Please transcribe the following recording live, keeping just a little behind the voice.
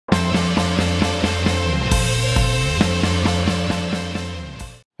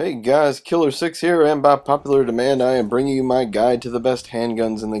Hey guys, Killer6 here, and by popular demand I am bringing you my guide to the best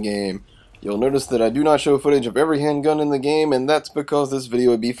handguns in the game. You'll notice that I do not show footage of every handgun in the game, and that's because this video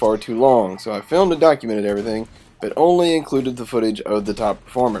would be far too long. So I filmed and documented everything, but only included the footage of the top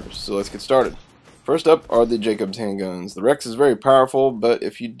performers. So let's get started. First up are the Jacobs handguns. The Rex is very powerful, but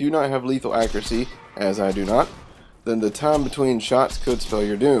if you do not have lethal accuracy, as I do not, then the time between shots could spell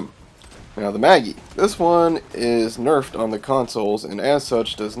your doom. Now the Maggie. This one is nerfed on the consoles and as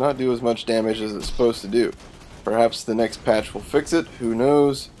such does not do as much damage as it's supposed to do. Perhaps the next patch will fix it, who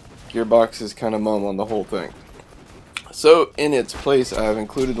knows? Gearbox is kind of mum on the whole thing. So in its place I have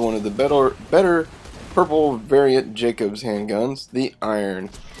included one of the better purple variant Jacobs handguns, the Iron.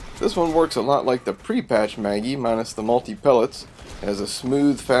 This one works a lot like the pre-patch Maggie minus the multi-pellets. It has a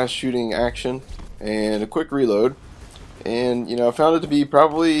smooth, fast shooting action and a quick reload. And, I found it to be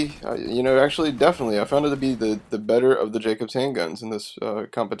probably, definitely, I found it to be the better of the Jacobs handguns in this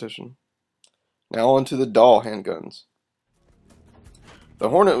competition. Now on to the Doll handguns. The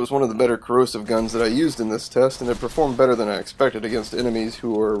Hornet was one of the better corrosive guns that I used in this test, and it performed better than I expected against enemies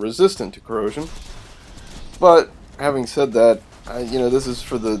who were resistant to corrosion. But, having said that, this is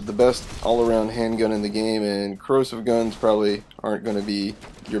for the best all-around handgun in the game, and corrosive guns probably aren't going to be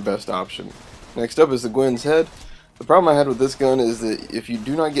your best option. Next up is the Gwen's Head. The problem I had with this gun is that if you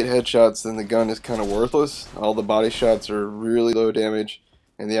do not get headshots, then the gun is kind of worthless. All the body shots are really low damage,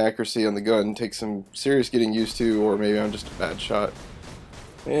 and the accuracy on the gun takes some serious getting used to, or maybe I'm just a bad shot.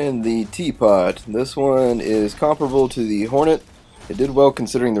 And the Teapot. This one is comparable to the Hornet. It did well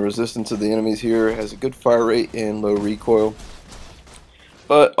considering the resistance of the enemies here. It has a good fire rate and low recoil.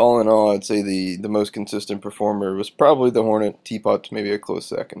 But all in all, I'd say the most consistent performer was probably the Hornet. Teapot's maybe a close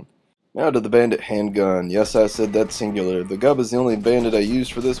second. Now to the Bandit handgun. Yes, I said that singular. The Gub is the only Bandit I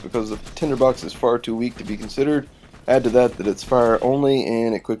used for this because the tinderbox is far too weak to be considered. Add to that it's fire only,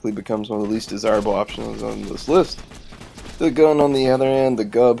 and it quickly becomes one of the least desirable options on this list. The gun, on the other hand, the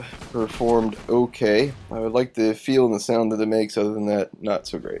Gub, performed okay. I would like the feel and the sound that it makes. Other than that, not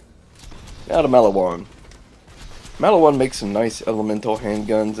so great. Now to Malawan. Malawan makes some nice elemental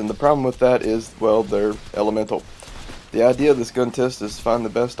handguns, and the problem with that is, well, they're elemental. The idea of this gun test is to find the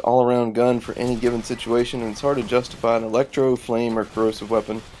best all-around gun for any given situation, and it's hard to justify an electro, flame, or corrosive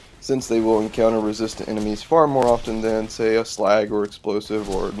weapon since they will encounter resistant enemies far more often than, say, a slag or explosive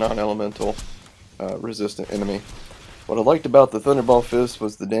or non-elemental resistant enemy. What I liked about the Thunderball Fist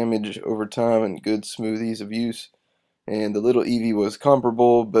was the damage over time and good smooth ease of use, and the little Eevee was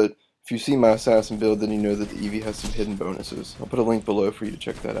comparable, but if you see my assassin build then you know that the Eevee has some hidden bonuses. I'll put a link below for you to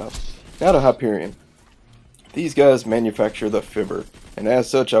check that out. Now to Hyperion. These guys manufacture the Fibber, and as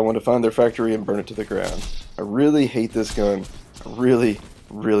such I want to find their factory and burn it to the ground. I really hate this gun. I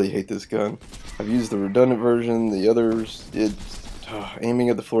really hate this gun. I've used the redundant version, the others, aiming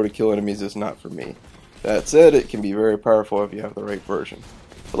at the floor to kill enemies is not for me. That said, it can be very powerful if you have the right version.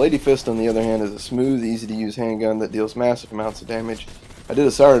 The Lady Fist, on the other hand, is a smooth, easy to use handgun that deals massive amounts of damage. I did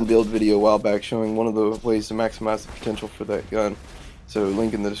a siren build video a while back showing one of the ways to maximize the potential for that gun, so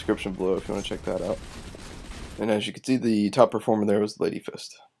link in the description below if you want to check that out. And as you can see, the top performer there was the Lady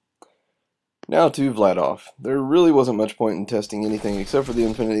Fist. Now to Vladoff. There really wasn't much point in testing anything except for the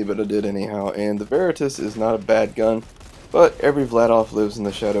Infinity, but I did anyhow. And the Veritas is not a bad gun, but every Vladoff lives in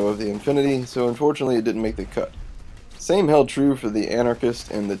the shadow of the Infinity, so unfortunately it didn't make the cut. Same held true for the Anarchist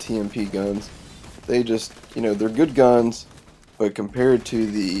and the TMP guns. They just, they're good guns, but compared to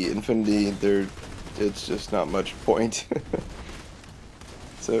the Infinity, it's just not much point.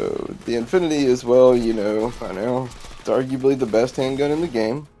 So, the Infinity is, well, I know, it's arguably the best handgun in the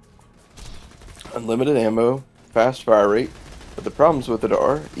game. Unlimited ammo, fast fire rate, but the problems with it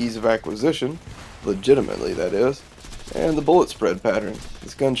are ease of acquisition, legitimately that is, and the bullet spread pattern.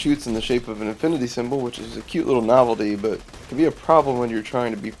 This gun shoots in the shape of an infinity symbol, which is a cute little novelty, but can be a problem when you're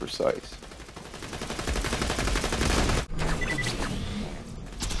trying to be precise.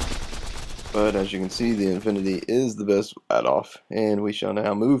 But as you can see, the Infinity is the best Vladoff, and we shall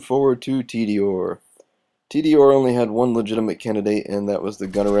now move forward to Tediore. Tediore only had one legitimate candidate, and that was the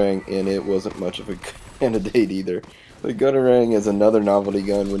Gunnerang, and it wasn't much of a candidate either. The Gunnerang is another novelty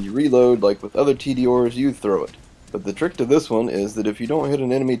gun. When you reload, like with other Tediores, you throw it. But the trick to this one is that if you don't hit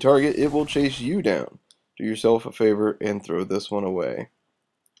an enemy target, it will chase you down. Do yourself a favor and throw this one away.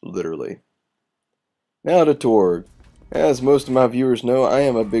 Literally. Now to Torg. As most of my viewers know, I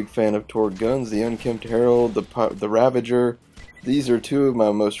am a big fan of Torg guns, the Unkempt Herald, the Ravager. These are two of my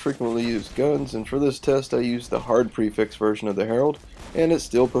most frequently used guns, and for this test I used the hard prefix version of the Herald, and it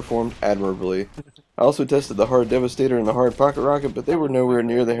still performed admirably. I also tested the hard Devastator and the hard Pocket Rocket, but they were nowhere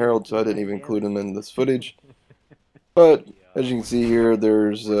near the Herald, so I didn't even include them in this footage. But As you can see here,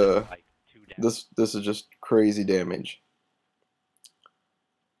 there's this is just crazy damage.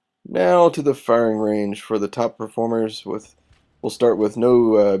 Now to the firing range for the top performers. We'll start with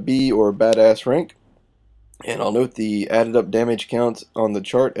no B or badass rank, and I'll note the added up damage count on the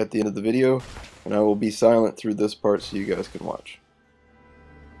chart at the end of the video, and I will be silent through this part so you guys can watch.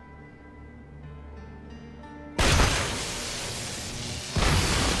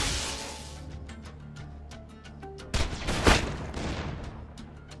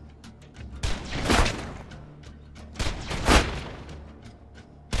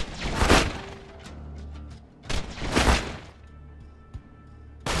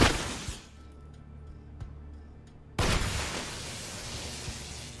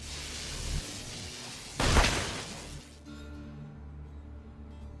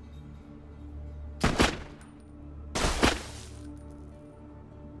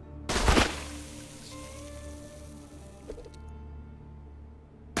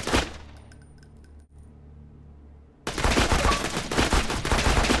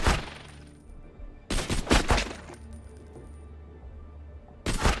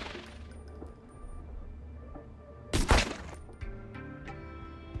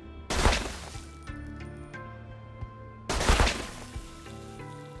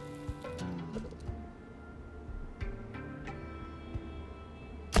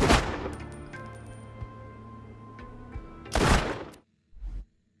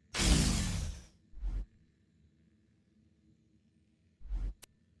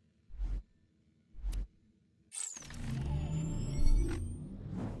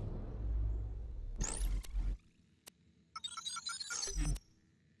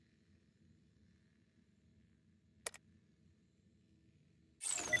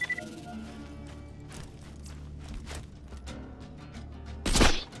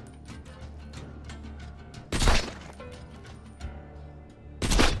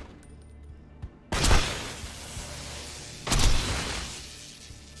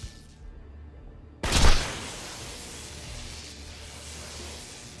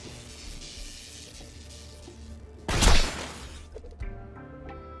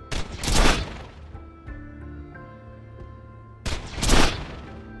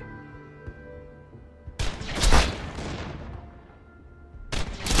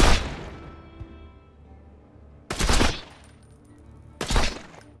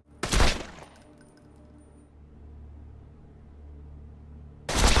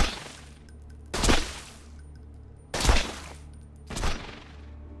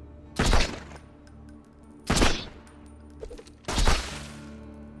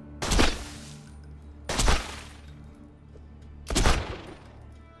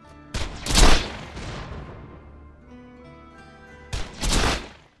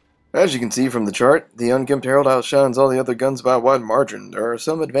 As you can see from the chart, the Unkempt Herald outshines all the other guns by a wide margin. There are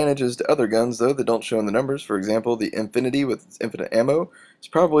some advantages to other guns, though, that don't show in the numbers. For example, the Infinity with its infinite ammo is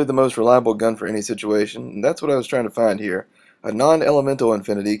probably the most reliable gun for any situation, and that's what I was trying to find here. A non-elemental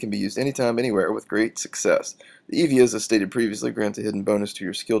Infinity can be used anytime, anywhere, with great success. The Eevee, as stated previously, grants a hidden bonus to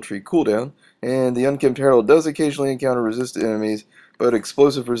your skill tree cooldown, and the Unkempt Herald does occasionally encounter resistant enemies, but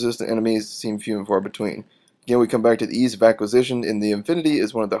explosive resistant enemies seem few and far between. Again, we come back to the ease of acquisition, and the Infinity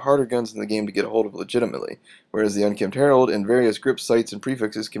is one of the harder guns in the game to get a hold of legitimately, whereas the Unkempt Herald and various grip sights and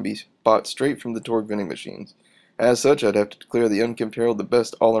prefixes can be bought straight from the Torgue vending machines. As such, I'd have to declare the Unkempt Herald the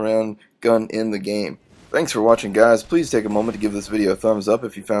best all-around gun in the game. Thanks for watching, guys. Please take a moment to give this video a thumbs up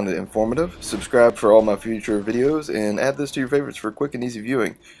if you found it informative, subscribe for all my future videos, and add this to your favorites for quick and easy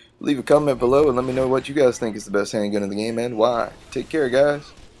viewing. Leave a comment below and let me know what you guys think is the best handgun in the game and why. Take care,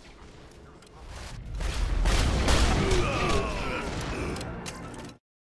 guys.